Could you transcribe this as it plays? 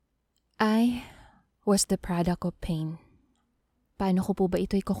I was the product of pain. Paano ko po ba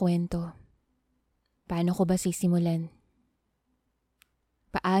ito ikukwento? Paano ko ba sisimulan?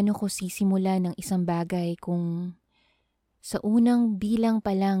 Paano ko sisimulan ng isang bagay kung sa unang bilang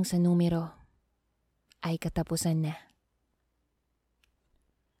pa lang sa numero ay katapusan na?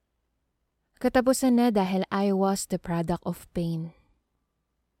 Katapusan na dahil I was the product of pain.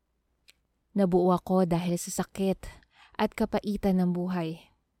 Nabuo ako dahil sa sakit at kapaitan ng buhay.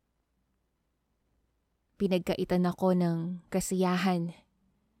 Pinagkaitan ako ng kasiyahan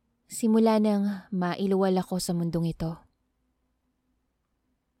simula nang mailuwal ako sa mundong ito.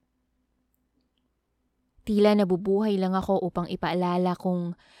 Tila nabubuhay lang ako upang ipaalala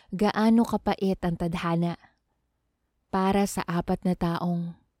kung gaano kapait ang tadhana para sa 4 na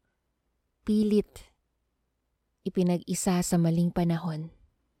taong pilit ipinag-isa sa maling panahon.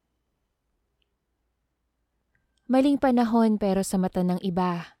 Maling panahon pero sa mata ng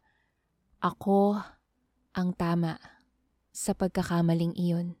iba, ako ang tama sa pagkakamaling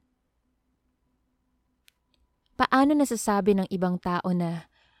iyon. Paano nasasabi ng ibang tao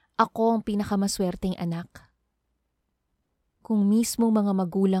na ako ang pinakamaswerteng anak? Kung mismo mga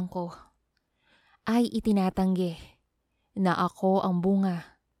magulang ko ay itinatanggi na ako ang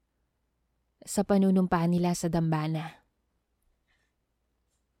bunga sa panunumpa nila sa dambana.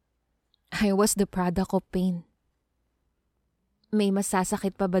 I was the product of pain. May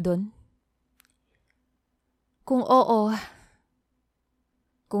masasakit pa ba doon? Kung oo,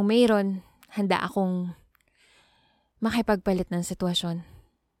 kung mayroon, handa akong makipagpalit ng sitwasyon.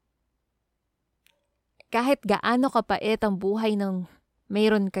 Kahit gaano kapait ang buhay ng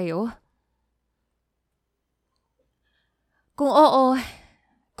mayroon kayo. Kung oo,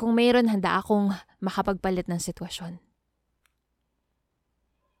 kung mayroon, handa akong makapagpalit ng sitwasyon.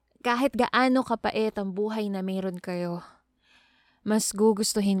 Kahit gaano kapait ang buhay na mayroon kayo, mas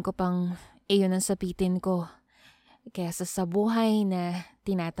gugustuhin ko pang iyon ang sapitin ko kaysa sa buhay na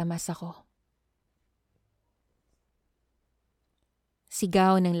tinatamas ako.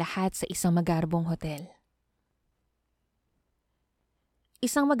 Sigaw ng lahat sa isang magarbong hotel.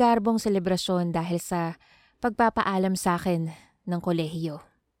 Isang magarbong selebrasyon dahil sa pagpapaalam sa akin ng kolehiyo.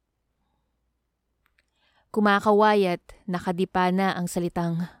 Kumakaway at nakadipa na ang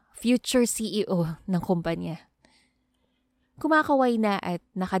salitang future CEO ng kumpanya. Kumakaway na at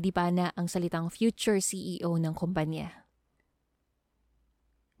nakadipa na ang salitang future CEO ng kumpanya.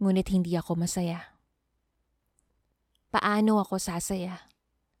 Ngunit hindi ako masaya. Paano ako sasaya?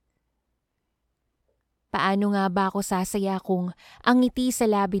 Paano nga ba ako sasaya kung ang ngiti sa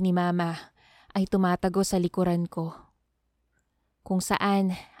labi ni Mama ay tumatago sa likuran ko? Kung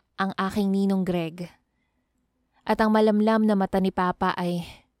saan ang aking ninong Greg at ang malamlam na mata ni Papa ay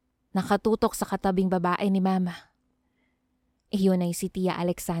nakatutok sa katabing babae ni Mama. Iyon ay si Tia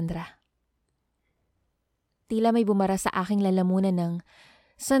Alexandra. Tila may bumara sa aking lalamunan ng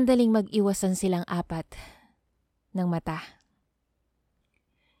sandaling mag-iwasan silang 4 ng mata.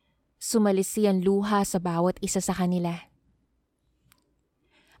 Sumalisi ang luha sa bawat isa sa kanila.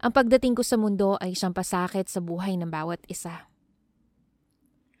 Ang pagdating ko sa mundo ay siyang pasakit sa buhay ng bawat isa.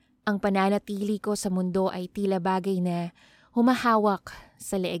 Ang pananatili ko sa mundo ay tila bagay na humahawak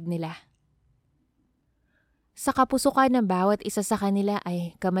sa leeg nila. Sa kapusukan ng bawat isa sa kanila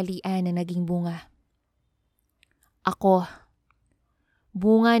ay kamalian na naging bunga. Ako,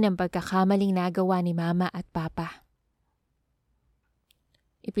 bunga ng pagkakamaling nagawa ni Mama at Papa.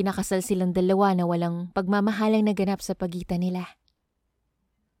 Ipinakasal silang dalawa na walang pagmamahalang naganap sa pagitan nila.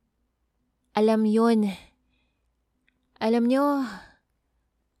 Alam yun. Alam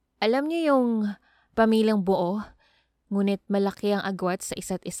nyo yung pamilyang buo, ngunit malaki ang agwat sa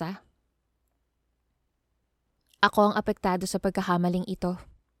isa't isa. Ako ang apektado sa pagkakamaling ito.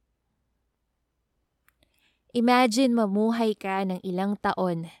 Imagine mamuhay ka ng ilang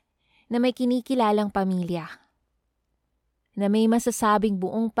taon na may kinikilalang pamilya. Na may masasabing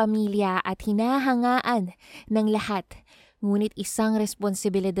buong pamilya at hinahangaan ng lahat, ngunit isang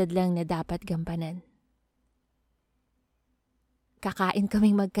responsibilidad lang na dapat gampanan. Kakain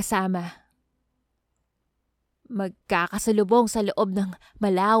kaming magkasama. Magkakasalubong sa loob ng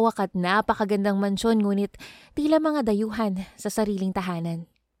malawak at napakagandang mansyon, ngunit tila mga dayuhan sa sariling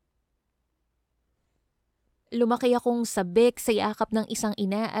tahanan. Lumaki akong sabik sa yakap ng isang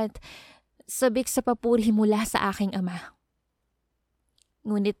ina at sabik sa papuri mula sa aking ama.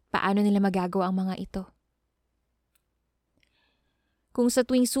 Ngunit paano nila magagawa ang mga ito? Kung sa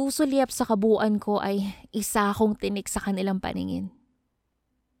tuwing susulyap sa kabuuan ko ay isa akong tinik sa kanilang paningin.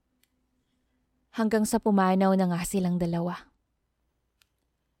 Hanggang sa pumanaw na nga silang dalawa.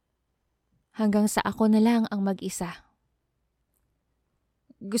 Hanggang sa ako na lang ang mag-isa.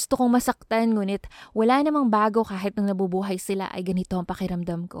 Gusto kong masaktan ngunit wala namang bago kahit nung nabubuhay sila ay ganito ang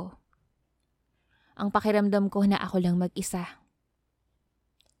pakiramdam ko. Ang pakiramdam ko na ako lang mag-isa.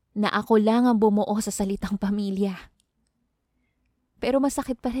 Na ako lang ang bumuo sa salitang pamilya. Pero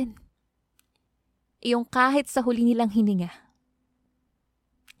masakit pa rin. Yung kahit sa huli nilang hininga,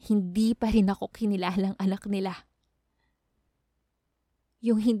 hindi pa rin ako kinilalang anak nila.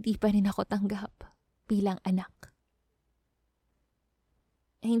 Yung hindi pa rin ako tanggap bilang anak.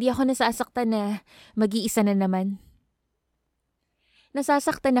 Hindi ako nasasaktan na mag-iisa na naman.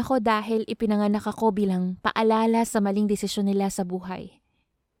 Nasasaktan ako dahil ipinanganak ako bilang paalala sa maling desisyon nila sa buhay.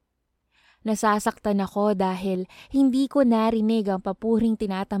 Nasasaktan ako dahil hindi ko narinig ang papuring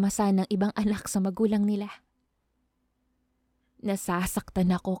tinatamasa ng ibang anak sa magulang nila.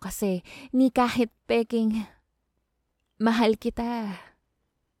 Nasasaktan ako kasi ni kahit peking mahal kita,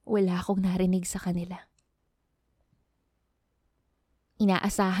 wala akong narinig sa kanila.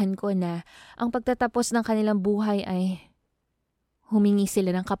 Inaasahan ko na ang pagtatapos ng kanilang buhay ay humingi sila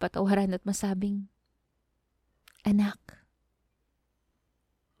ng kapatawaran at masabing, "Anak,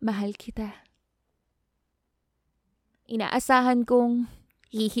 mahal kita." Inaasahan kong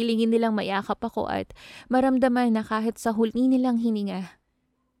hihilingin nilang mayakap ako at maramdaman na kahit sa huli nilang hininga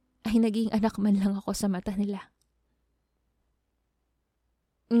ay naging anak man lang ako sa mata nila.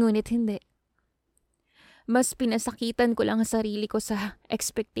 Ngunit hindi. Mas pinasakitan ko lang ang sarili ko sa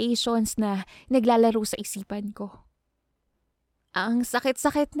expectations na naglalaro sa isipan ko. Ang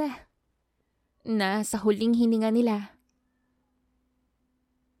sakit-sakit na sa huling hininga nila,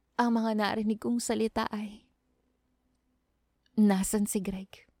 ang mga narinig kong salita ay, "Nasaan si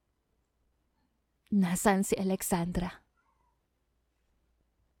Greg? Nasaan si Alexandra?"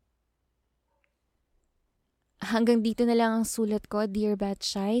 Hanggang dito na lang ang sulat ko, Dear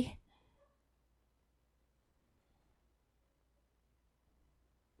Batchay.